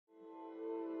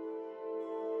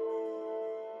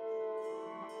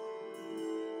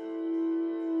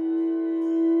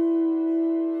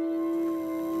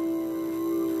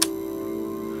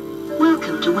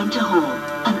to Winterhall,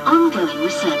 an ongoing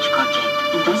research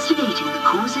project investigating the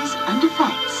causes and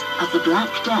effects of the Black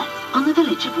Death on the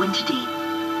village of Winterdean.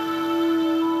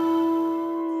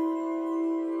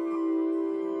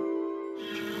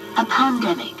 A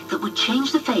pandemic that would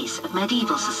change the face of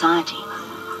medieval society.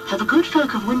 For the good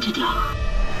folk of Winterdean,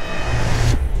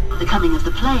 the coming of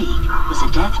the plague was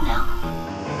a death knell.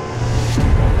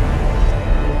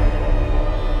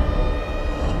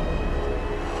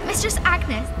 Mistress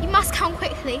Agnes, you must come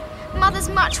quickly. Mother's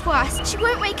much worse. She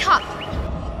won't wake up.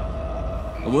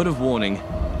 A word of warning.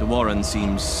 De Warren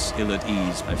seems ill at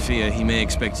ease. I fear he may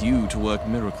expect you to work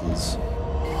miracles.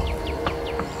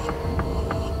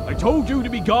 I told you to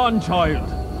be gone, child.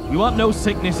 We want no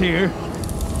sickness here.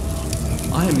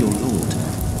 I am your lord,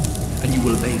 and you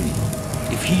will obey me.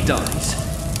 If he dies,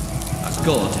 as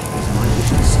God is my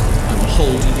witness, I will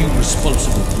hold you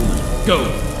responsible, woman.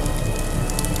 Go!